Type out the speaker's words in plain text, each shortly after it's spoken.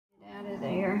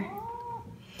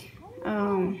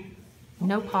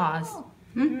No pause.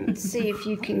 Let's see if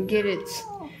you can get its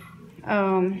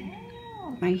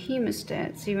my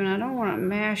hemostat. See, when I don't want to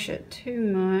mash it too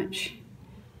much.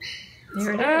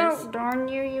 There it is. Oh, darn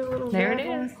you, you little There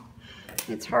devil. it is.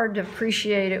 It's hard to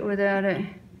appreciate it without it.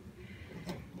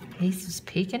 He's just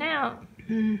peeking out.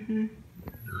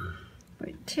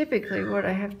 But typically what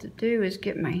I have to do is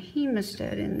get my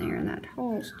hemostat in there, and that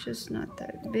hole's just not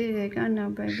that big. I know,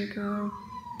 baby girl.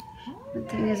 The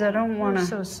thing is, I don't want I'm to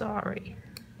so sorry.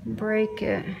 break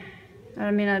it. I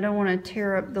mean, I don't want to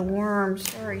tear up the worm.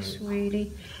 Sorry,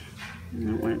 sweetie. I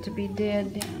don't want it to be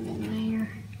dead down in there.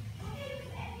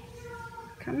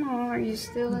 Come on, are you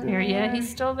still in there? Yeah, he's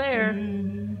still there.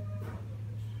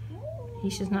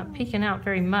 He's just not peeking out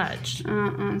very much.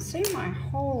 See, my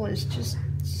hole is just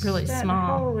Really that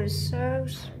small. hole is so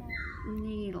small.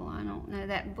 Needle, I don't know.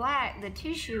 That black, the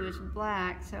tissue is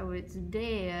black, so it's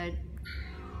dead.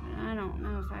 But I don't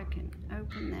know if I can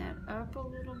open that up a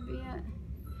little bit.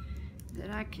 That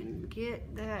I can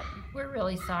get that. We're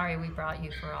really sorry we brought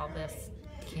you for all this,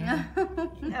 Kim.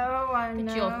 Oh, I know.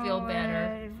 But you'll feel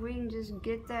better. If we can just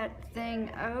get that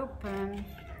thing open.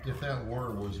 If that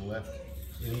worm was left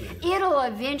in there. It'll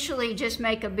eventually just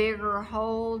make a bigger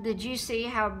hole. Did you see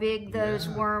how big those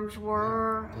worms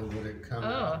were? Yeah. And would it come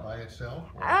out by itself?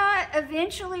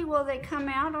 Eventually, will they come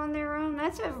out on their own?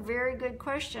 That's a very good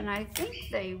question. I think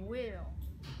they will.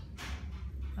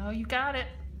 Oh, you got it.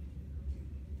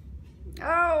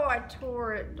 Oh, I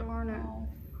tore it, darn it.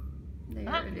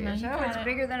 There it no, is. you Oh, got it's it.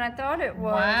 bigger than I thought it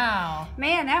was. Wow.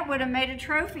 Man, that would have made a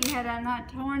trophy had I not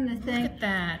torn the thing. Look at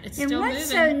that. It's And still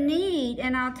what's moving. so neat,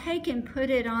 and I'll take and put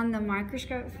it on the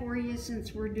microscope for you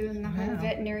since we're doing the whole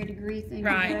veterinary degree thing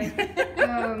Right.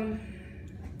 today.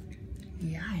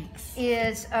 Yikes.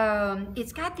 Is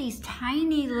it's got these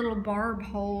tiny little barb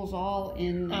holes all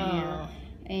in there. Oh.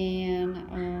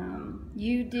 And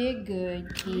you did good,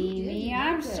 Kimmy.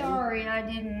 I'm sorry I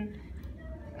didn't.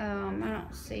 I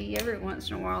don't see. Every once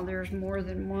in a while there's more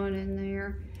than one in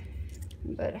there.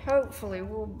 But hopefully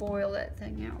we'll boil that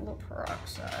thing out a little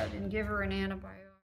peroxide and give her an antibiotic.